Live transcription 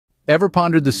Ever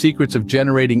pondered the secrets of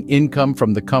generating income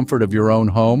from the comfort of your own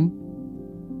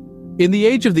home? In the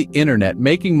age of the internet,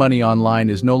 making money online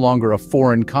is no longer a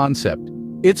foreign concept.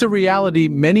 It's a reality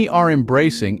many are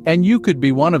embracing, and you could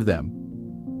be one of them.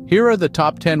 Here are the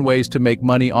top 10 ways to make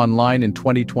money online in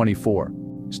 2024.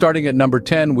 Starting at number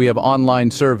 10, we have online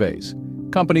surveys.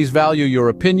 Companies value your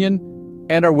opinion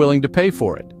and are willing to pay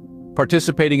for it.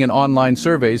 Participating in online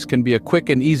surveys can be a quick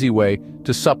and easy way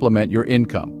to supplement your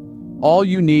income. All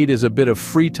you need is a bit of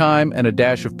free time and a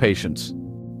dash of patience.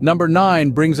 Number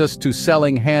 9 brings us to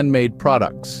selling handmade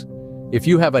products. If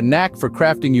you have a knack for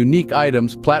crafting unique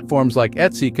items, platforms like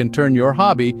Etsy can turn your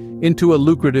hobby into a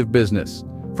lucrative business.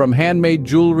 From handmade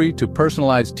jewelry to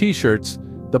personalized t-shirts,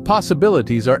 the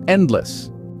possibilities are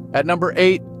endless. At number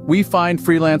 8, we find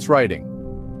freelance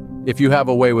writing. If you have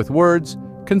a way with words,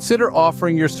 consider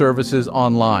offering your services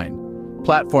online.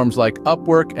 Platforms like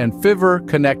Upwork and Fiverr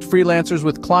connect freelancers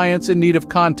with clients in need of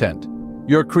content.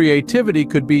 Your creativity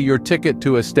could be your ticket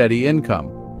to a steady income.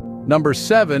 Number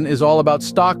 7 is all about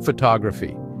stock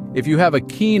photography. If you have a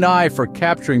keen eye for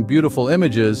capturing beautiful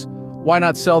images, why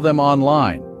not sell them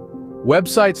online?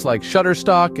 Websites like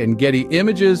Shutterstock and Getty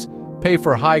Images pay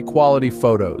for high-quality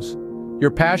photos. Your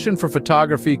passion for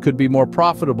photography could be more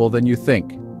profitable than you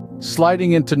think.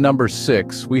 Sliding into number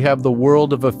 6, we have the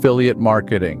world of affiliate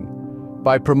marketing.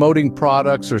 By promoting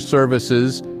products or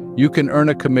services, you can earn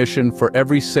a commission for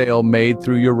every sale made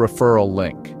through your referral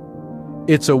link.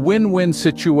 It's a win-win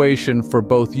situation for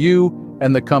both you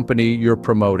and the company you're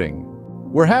promoting.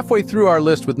 We're halfway through our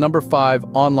list with number 5,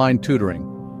 online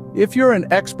tutoring. If you're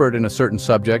an expert in a certain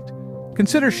subject,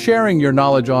 consider sharing your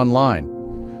knowledge online.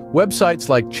 Websites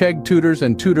like Chegg Tutors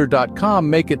and Tutor.com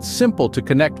make it simple to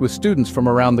connect with students from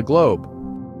around the globe.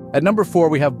 At number 4,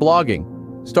 we have blogging.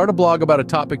 Start a blog about a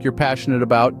topic you're passionate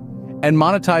about and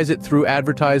monetize it through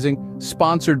advertising,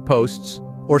 sponsored posts,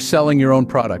 or selling your own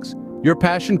products. Your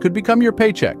passion could become your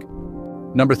paycheck.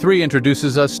 Number 3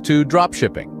 introduces us to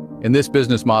dropshipping. In this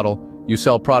business model, you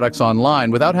sell products online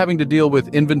without having to deal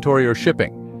with inventory or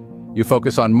shipping. You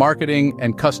focus on marketing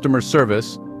and customer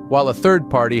service, while a third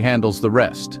party handles the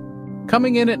rest.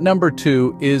 Coming in at number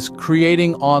 2 is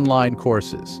creating online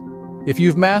courses. If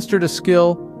you've mastered a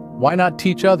skill, why not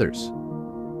teach others?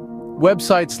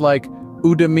 Websites like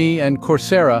Udemy and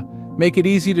Coursera make it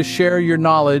easy to share your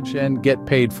knowledge and get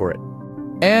paid for it.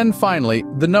 And finally,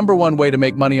 the number 1 way to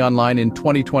make money online in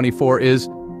 2024 is,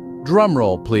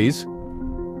 drumroll please,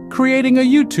 creating a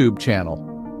YouTube channel.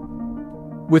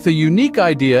 With a unique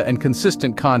idea and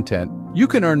consistent content, you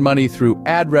can earn money through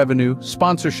ad revenue,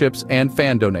 sponsorships, and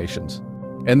fan donations.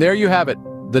 And there you have it,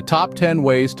 the top 10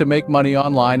 ways to make money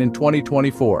online in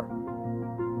 2024.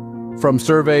 From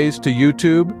surveys to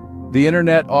YouTube, the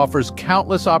internet offers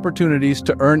countless opportunities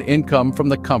to earn income from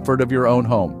the comfort of your own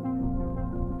home.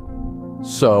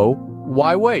 So,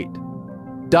 why wait?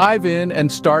 Dive in and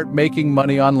start making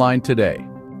money online today.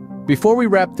 Before we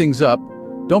wrap things up,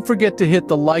 don't forget to hit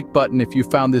the like button if you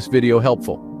found this video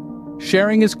helpful.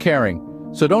 Sharing is caring,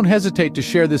 so don't hesitate to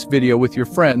share this video with your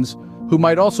friends who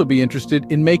might also be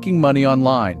interested in making money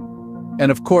online.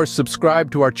 And of course,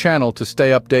 subscribe to our channel to stay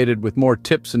updated with more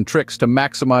tips and tricks to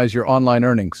maximize your online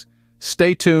earnings.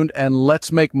 Stay tuned and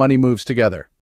let's make money moves together.